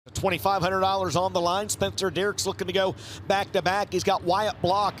$2,500 on the line. Spencer Derrick's looking to go back-to-back. He's got Wyatt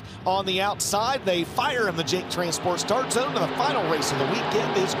Block on the outside. They fire him. The Jake Transport start zone, and the final race of the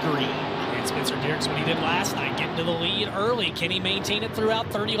weekend is green. And Spencer Derrick's what he did last night, getting to the lead early. Can he maintain it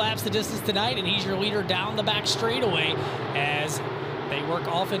throughout 30 laps the distance tonight? And he's your leader down the back straightaway as they work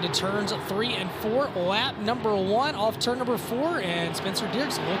off into turns 3 and 4. Lap number 1 off turn number 4, and Spencer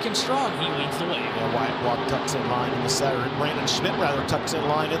Derrick's looking strong. He leads the way. Yeah, Wyatt Block tucks in line in the second. Brandon Schmidt rather tucks in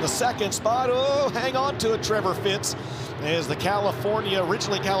line in the second spot. Oh, hang on to it, Trevor Fitz. Is the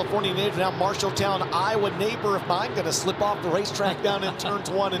originally California native, now Marshalltown, Iowa neighbor of mine, going to slip off the racetrack down in turns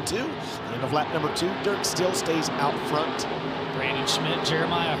 1 and 2. End of lap number 2, Derrick still stays out front. Brandon Schmidt,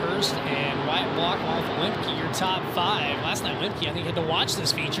 Jeremiah Hurst, and Wyatt Block off Lemke, your top 5. Last night, Lemke, I think, had to watch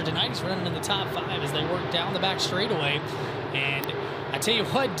this feature. Tonight, he's running in the top 5 as they work down the back straightaway. And I tell you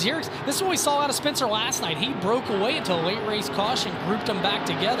what, Derrick's, this is what we saw out of Spencer last night. He broke away until a late race caution, grouped them back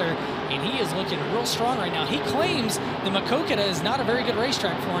together, and he is looking real strong right now. He claims the Maquoketa is not a very good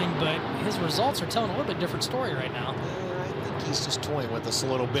racetrack for him, but his results are telling a little bit different story right now. He's just toying with us a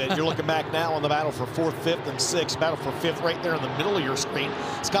little bit. You're looking back now on the battle for 4th, 5th, and 6th. Battle for 5th right there in the middle of your screen.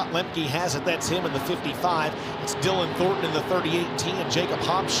 Scott Lemke has it. That's him in the 55. It's Dylan Thornton in the 38T and Jacob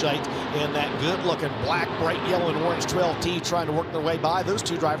Hopscheit in that good-looking black, bright yellow and orange 12T trying to work their way by. Those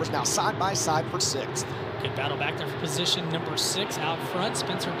two drivers now side by side for 6th. Good battle back there for position number 6 out front.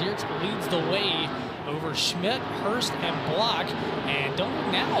 Spencer Derrick leads the way over Schmidt, Hurst, and Block. And don't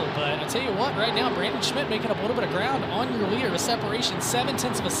look now, but I tell you what, right now, Brandon Schmidt making up a little bit of ground on your leader. The separation,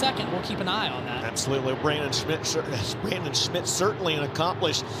 0.7 of a second. We'll keep an eye on that. Absolutely. Brandon Schmidt certainly an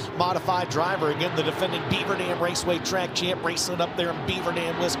accomplished modified driver. Again, the defending Beaver Dam Raceway track champ, racing it up there in Beaver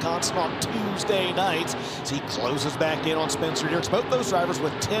Dam, Wisconsin on Tuesday nights. As he closes back in on Spencer Derrick. Both those drivers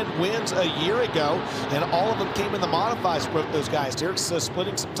with 10 wins a year ago, and all of them came in the modifieds for both those guys. Derrick's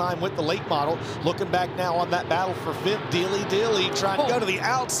splitting some time with the late model. Looking back now on that battle for 5th. Dilly trying to go to the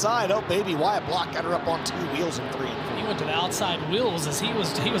outside. Oh, baby, Wyatt Block got her up on 2 wheels in 3 and 4. He went to the outside wheels as he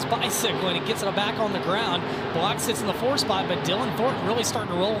was bicycling. He gets it back on the ground. Block sits in the 4th spot, but Dylan Thornton really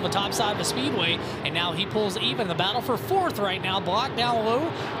starting to roll on the top side of the speedway, and now he pulls even. The battle for 4th right now. Block down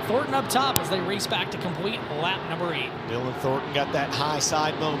low, Thornton up top as they race back to complete lap number 8. Dylan Thornton got that high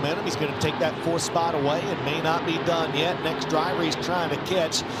side momentum. He's going to take that 4th spot away and may not be done yet. Next driver he's trying to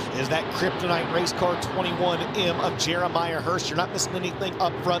catch is that Kryptonite race car 21M of Jeremiah Hurst. You're not missing anything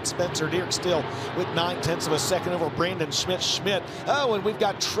up front. Spencer Derrick still with 0.9 of a second over Brandon Schmidt. Oh, and we've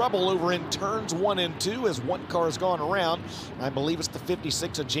got trouble over in turns 1 and 2 as one car has gone around. I believe it's the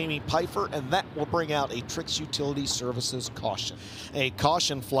 56 of Jamie Pfeiffer, and that will bring out a Tricks Utility Services caution. A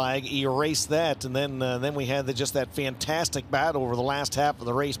caution flag, erase that, and then we had just that fantastic battle over the last half of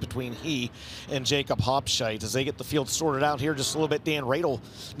the race between he and Jacob Hopscheit as they get the field sorted out here just a little bit.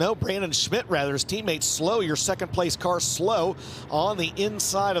 Brandon Schmidt rather, his teammates slow. Your second place car slow on the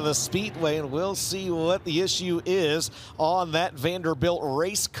inside of the speedway, and we'll see what the issue is on that Vanderbilt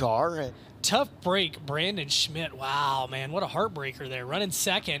race car. Tough break, Brandon Schmidt. Wow, man, what a heartbreaker there. Running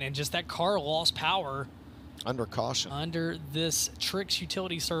second, and just that car lost power. Under caution. Under this Tricks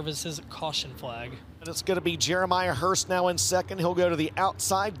Utility Services caution flag. And it's going to be Jeremiah Hurst now in second. He'll go to the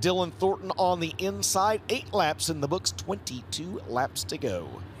outside. Dylan Thornton on the inside. 8 laps in the books, 22 laps to go.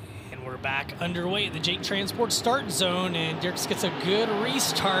 And we're back underway at the Jake Transport start zone, and Derrick gets a good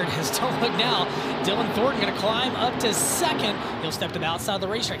restart. As don't look now, Dylan Thornton going to climb up to second. He'll step to the outside of the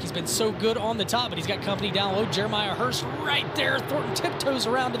racetrack. He's been so good on the top, but he's got company down low. Jeremiah Hurst right there. Thornton tiptoes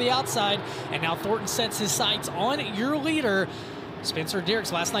around to the outside, and now Thornton sets his sights on your leader, Spencer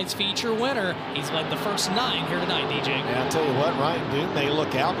Derrick's last night's feature winner. He's led the first 9 here tonight, DJ. Yeah, I'll tell you what, Ryan Doom may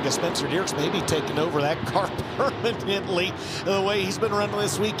look out because Spencer Derrick's maybe taking over that car permanently the way he's been running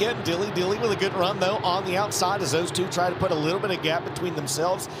this weekend. Dilly with a good run, though, on the outside as those two try to put a little bit of gap between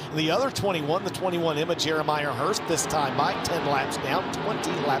themselves and the other 21, the 21M Jeremiah Hurst, this time by 10 laps down,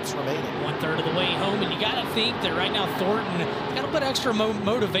 20 laps remaining. 1/3 of the way home, and you got to think that right now Thornton got a little bit extra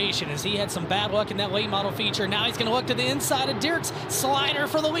motivation as he had some bad luck in that late model feature. Now he's going to look to the inside of Derrick's slider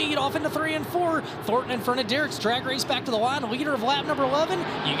for the lead off into 3 and 4. Thornton in front of Derrick's drag race back to the line. Leader of lap number 11.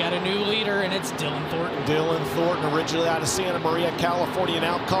 You got a new leader, and it's Dylan Thornton. Dylan Thornton, originally out of Santa Maria, California,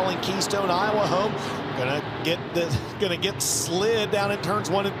 now calling Keystone, Iowa home. Gonna get slid down in turns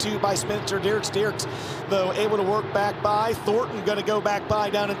 1 and 2 by Spencer Dierks. Dierks, though, able to work back by. Thornton gonna go back by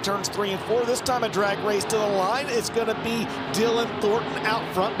down in turns 3 and 4. This time a drag race to the line. It's gonna be Dylan Thornton out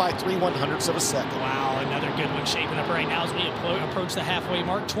front by 3/100ths of a second. Wow, another good one shaping up right now as we approach the halfway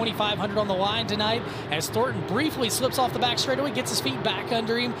mark. 2,500 on the line tonight as Thornton briefly slips off the back straightaway, gets his feet back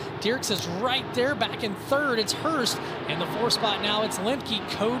under him. Dierks is right there, back in third. It's Hurst. In the 4th spot now, it's Lemke.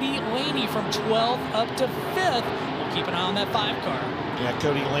 Cody Laney from 12th up to 5th. We'll keep an eye on that 5 car. Yeah,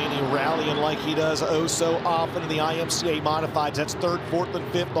 Cody Laney rallying like he does oh so often in the IMCA Modifieds. That's 3rd, 4th,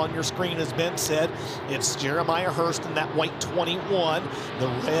 and 5th on your screen, as Ben said. It's Jeremiah Hurst in that white 21, the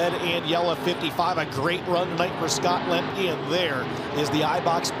red and yellow 55. A great run tonight for Scott Lemke, and there is the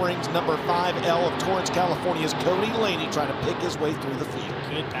iBox Springs number 5L of Torrance, California's Cody Laney trying to pick his way through the field.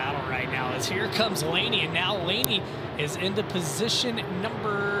 Good battle right now as here comes Laney, and now Laney is into position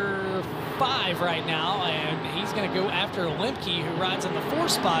number 5 right now, and he's going to go after Lemke, who rides in the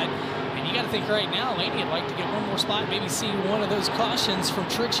 4th spot. And you got to think right now, Laney would like to get one more spot, maybe see one of those cautions from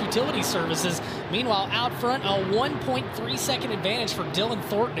Trix Utility Services. Meanwhile, out front, a 1.3-second advantage for Dylan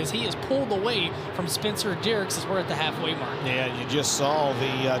Thornton as he is pulled away from Spencer Dierks as we're at the halfway mark. Yeah, you just saw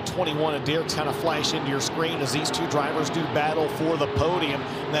the 21 of Dierks kind of flash into your screen as these two drivers do battle for the podium.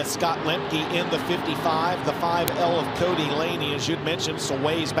 And that's Scott Lemke in the 55, the 5L of Cody Laney. As you'd mentioned, so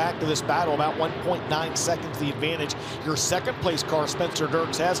ways back to this battle, about 1.9 seconds the advantage. Your 2nd place car, Spencer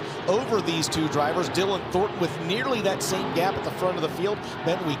Dierks, has over these two drivers. Dylan Thornton with nearly that same gap at the front of the field.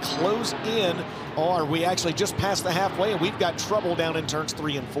 Then we close in, or we actually just passed the halfway, and we've got trouble down in turns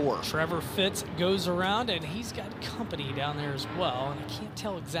 3 and 4. Trevor Fitz goes around, and he's got company down there as well, and I can't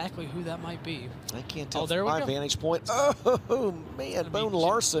tell exactly who that might be. I can't tell from my vantage point. Oh, man, Bone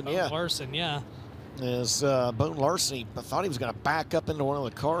Larson, yeah. Bone Larson, yeah. As Bone Larson, I thought he was going to back up into one of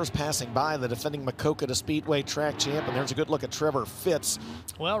the cars passing by the defending Maquoketa Speedway track champ, and there's a good look at Trevor Fitz.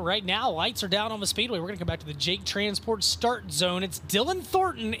 Well, right now, lights are down on the Speedway. We're going to come back to the Jake Transport start zone. It's Dylan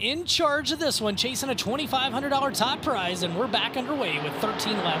Thornton in charge of this one, chasing a $2,500 top prize, and we're back underway with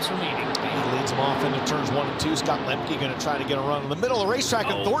 13 laps remaining. He leads him off into turns 1 and 2. Scott Lemke going to try to get a run in the middle of the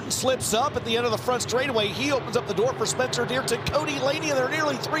racetrack, and Thornton slips up at the end of the front straightaway. He opens up the door for Spencer Dierks and Cody Laney, and they're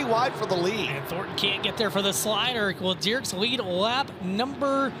nearly 3 wide for the lead. And Thornton can't get there for the slider. Will Dierks lead lap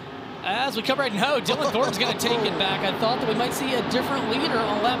number, as we come right now, Dylan Thornton's going to take it back. I thought that we might see a different leader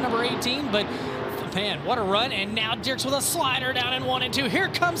on lap number 18, but man, what a run. And now Dierks with a slider down in 1 and 2. Here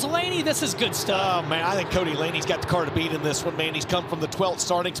comes Laney. This is good stuff. Oh, man, I think Cody Laney's got the car to beat in this one, man. He's come from the 12th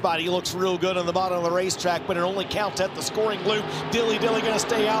starting spot. He looks real good on the bottom of the racetrack, but it only counts at the scoring loop. Dilly going to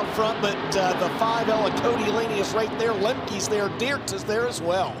stay out front, but the 5L of Cody Laney is right there. Lemke's there. Dierks is there as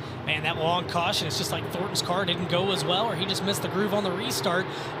well. Man, that long caution, it's just like Thornton's car didn't go as well, or he just missed the groove on the restart.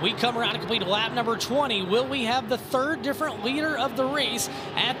 We come around to complete lap number 20. Will we have the 3rd different leader of the race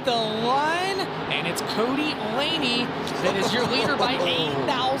at the line? And it's Cody Laney that is your leader by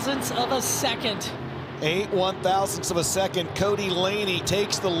 0.08 of a second. 0.08 of a second. Cody Laney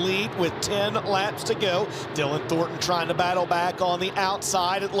takes the lead with 10 laps to go. Dylan Thornton trying to battle back on the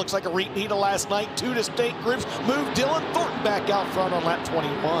outside. It looks like a repeat of last night. 2 distinct groups move Dylan Thornton back out front on lap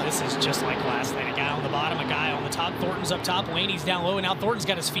 21. This is just like last night. A guy on the bottom, a guy on the top. Thornton's up top, Laney's down low, and now Thornton's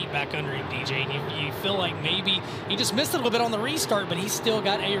got his feet back under him, DJ. And you feel like maybe he just missed it a little bit on the restart, but he's still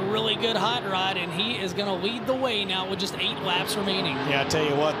got a really good hot rod, and he is going to lead the way now with just 8 laps remaining. Yeah, I tell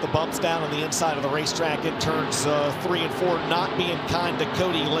you what, the bumps down on the inside of the racetrack in turns 3 and 4 not being kind to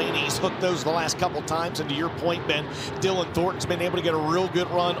Cody Laney. He's hooked those the last couple times, and to your point, Ben, Dylan Thornton's been able to get a real good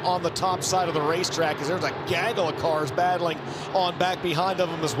run on the top side of the racetrack as there's a gaggle of cars battling on back behind of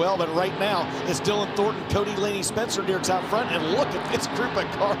him as well. But right now, it's Dylan Thornton, Cody Laney, Spencer Dierks out front, and look at this group of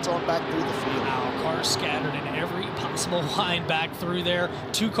cars on back through the field. Wow, cars scattered in every possible line back through there.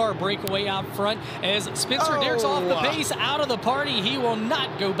 2-car breakaway out front as Spencer Dierks off the base, out of the party. He will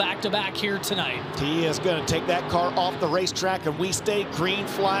not go back-to-back here tonight. He is going to take that car off the racetrack, and we stay green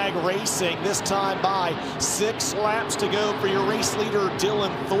flag racing, this time by 6 laps to go for your race leader,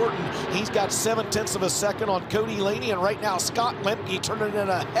 Dylan Thornton. He's got 0.7 of a second on Cody Laney, and right now Scott Lemke turning in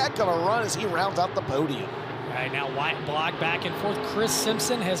a heck of a run as he rounds out the podium. Right now, white block back and forth. Chris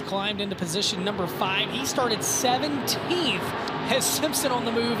Simpson has climbed into position number 5. He started 17th as Simpson on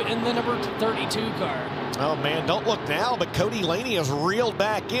the move in the number 32 car. Oh, man, don't look now, but Cody Laney has reeled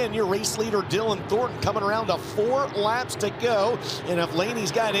back in. Your race leader, Dylan Thornton, coming around to 4 laps to go. And if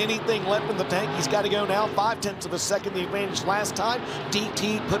Laney's got anything left in the tank, he's got to go now. 0.5 of a second the advantage last time.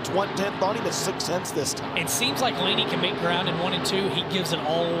 DT puts 1/10 on him at 6 this time. It seems like Laney can make ground in 1 and 2. He gives it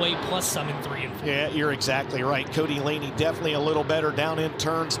all away, plus some in 3 and 4. Yeah, you're exactly right. Cody Laney definitely a little better down in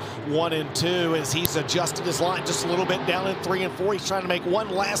turns 1 and 2 as he's adjusted his line just a little bit down in 3 and 4. He's trying to make one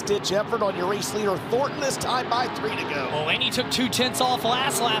last-ditch effort on your race leader, Thornton, this time by 3 to go. Well, Laney took 2/10 off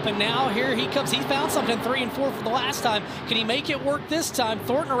last lap, and now here he comes. He found something 3 and 4 for the last time. Can he make it work this time?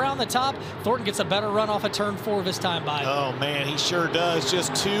 Thornton around the top. Thornton gets a better run off of turn 4 this time by. Oh, man, he sure does.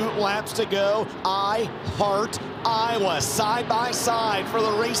 Just 2 laps to go. I heart Iowa, side by side for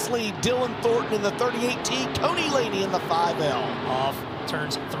the race lead. Dylan Thornton in the 38T, Cody Laney in the 5L. Off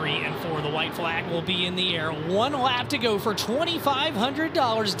turns 3 and 4. The white flag will be in the air. 1 lap to go for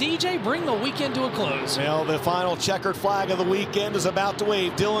 $2,500. DJ, bring the weekend to a close. Well, the final checkered flag of the weekend is about to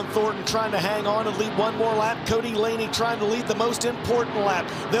wave. Dylan Thornton trying to hang on and lead 1 more lap. Cody Laney trying to lead the most important lap.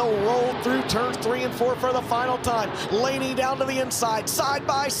 They'll roll through turns 3 and 4 for the final time. Laney down to the inside, side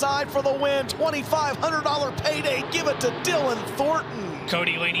by side for the win. $2,500 payday. Give it to Dylan Thornton.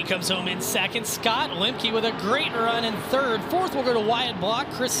 Cody Laney comes home in 2nd. Scott Lemke with a great run in 3rd. 4th will go to Wyatt Block.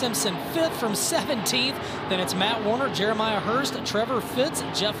 Chris Simpson 5th from 17th. Then it's Matt Warner, Jeremiah Hurst, Trevor Fitz,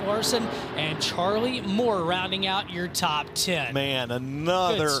 Jeff Larson, and Charlie Moore rounding out your top 10. Man,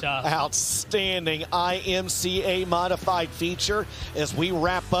 another outstanding IMCA Modified feature as we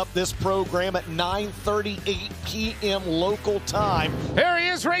wrap up this program at 9:38 p.m. local time. Here he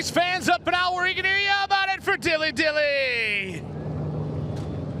is, race fans, up and out. We're going to hear you about it for Dilly Dilly.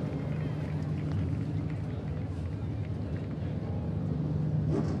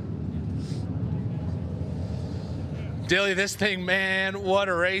 Dilly, this thing, man, what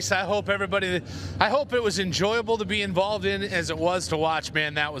a race. I hope it was enjoyable to be involved in as it was to watch,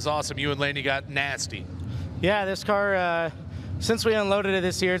 man. That was awesome. You and Laney got nasty. Yeah, this car, since we unloaded it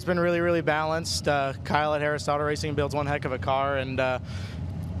this year, it's been really, really balanced. Kyle at Harris Auto Racing builds one heck of a car, and I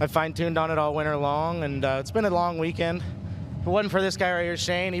fine-tuned on it all winter long, and it's been a long weekend. If it wasn't for this guy right here,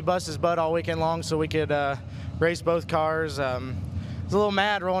 Shane, he bust his butt all weekend long so we could race both cars. I was a little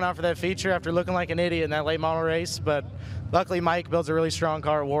mad rolling out for that feature after looking like an idiot in that late model race, but luckily Mike builds a really strong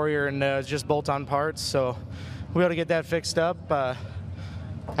car, Warrior, and it's just bolt-on parts, so we'll be able to get that fixed up. I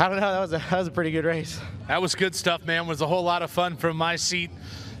don't know, that was a pretty good race. That was good stuff, man. It was a whole lot of fun from my seat.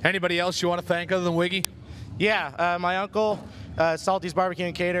 Anybody else you want to thank other than Wiggy? Yeah, my uncle, Salty's Barbecue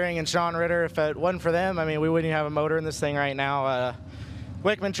and Catering, and Sean Ritter. If it wasn't for them, I mean, we wouldn't even have a motor in this thing right now.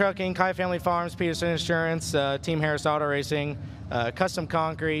 Wickman Trucking, Kai Family Farms, Peterson Insurance, Team Harris Auto Racing, Custom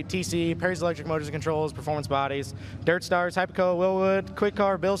Concrete, TC, Perry's Electric Motors and Controls, Performance Bodies, Dirt Stars, Hyperco, Willwood, Quick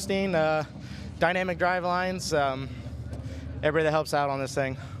Car, Bilstein, Dynamic Drive Lines, everybody that helps out on this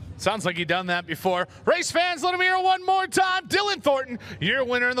thing. Sounds like you've done that before. Race fans, let them hear it one more time. Dylan Thornton, your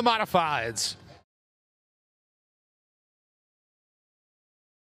winner in the Modifieds.